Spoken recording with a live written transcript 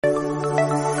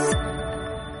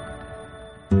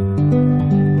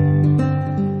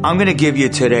I'm going to give you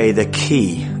today the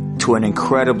key to an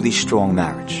incredibly strong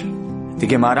marriage. The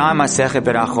Gemara Masechet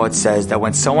Berachot says that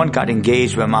when someone got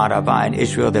engaged with Rabbi in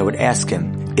Israel, they would ask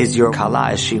him, is your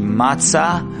kala, is she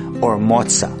matzah or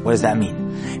motza? What does that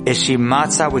mean? Is she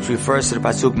matzah, which refers to the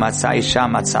pasuk matzah isha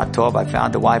matzah tov, I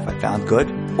found a wife, I found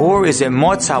good? Or is it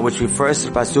motza, which refers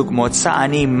to the pasuk motza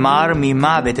ani mar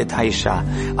mimavet et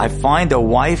haisha, I find a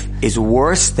wife is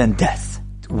worse than death?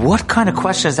 What kind of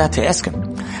question is that to ask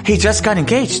him? He just got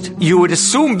engaged. You would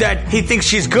assume that he thinks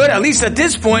she's good, at least at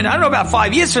this point. I don't know about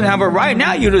 5 years from now, but right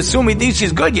now you'd assume he thinks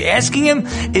she's good. You're asking him,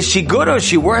 is she good or is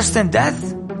she worse than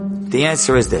death? The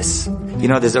answer is this. You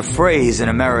know, there's a phrase in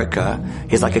America,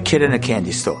 he's like a kid in a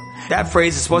candy store. That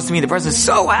phrase is supposed to mean the person's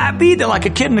so happy, they're like a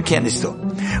kid in a candy store.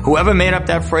 Whoever made up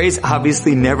that phrase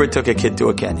obviously never took a kid to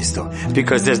a candy store.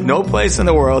 Because there's no place in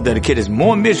the world that a kid is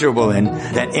more miserable in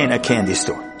than in a candy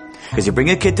store. Because you bring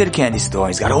a kid to the candy store,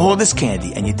 he's got all this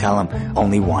candy, and you tell him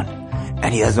only one.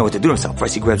 And he doesn't know what to do with himself.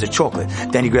 First he grabs a chocolate,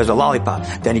 then he grabs a lollipop,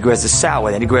 then he grabs the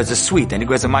sour, then he grabs the sweet, then he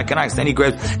grabs the Mike and Ike's, then he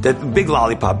grabs the big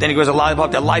lollipop, then he grabs a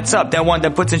lollipop that lights up, then one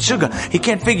that puts in sugar. He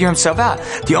can't figure himself out.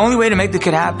 The only way to make the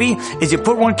kid happy is you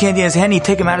put one candy in his hand and you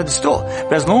take him out of the store.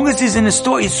 But as long as he's in the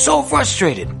store, he's so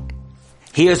frustrated.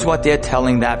 Here's what they're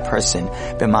telling that person.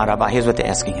 Here's what they're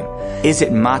asking him. Is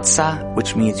it matzah,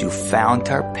 which means you found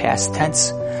her, past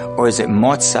tense? Or is it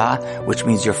motza, which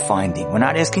means you're finding? We're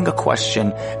not asking a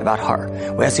question about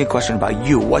her. We're asking a question about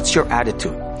you. What's your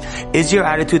attitude? Is your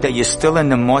attitude that you're still in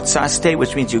the motza state,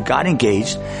 which means you got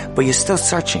engaged, but you're still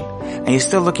searching? And you're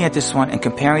still looking at this one and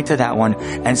comparing to that one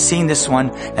and seeing this one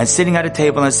and sitting at a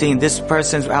table and seeing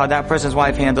how that person's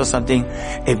wife handles something.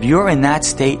 If you're in that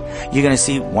state, you're going to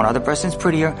see one other person's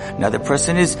prettier, another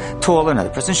person is taller, another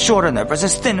person's shorter, another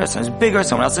person's thinner, someone's bigger,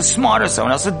 someone else is smarter,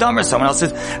 someone else is dumber, someone else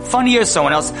is funnier,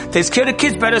 someone else takes care of the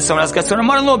kids better, someone else gets to the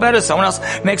mother-in-law better, someone else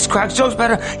makes crack jokes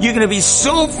better. You're going to be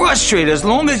so frustrated as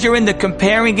long as you're in the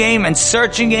comparing game and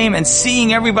searching game and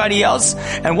seeing everybody else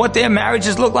and what their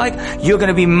marriages look like. You're going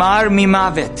to be mar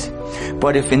mimavet.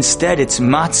 But if instead it's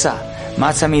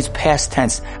matzah means past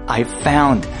tense. I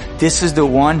found this is the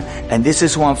one and this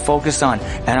is who I'm focused on,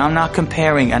 and I'm not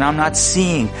comparing and I'm not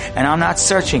seeing and I'm not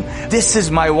searching. This is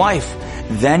my wife.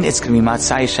 Then it's going to be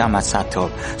matzah isha matzah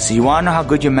tov. So you want to know how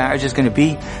good your marriage is going to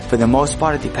be? For the most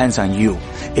part, it depends on you.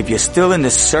 If you're still in the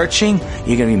searching,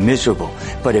 you're going to be miserable.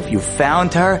 But if you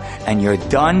found her and you're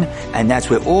done, and that's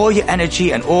where all your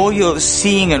energy and all your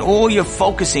seeing and all your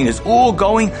focusing is all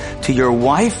going to your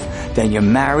wife, then your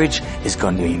marriage is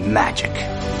going to be magic.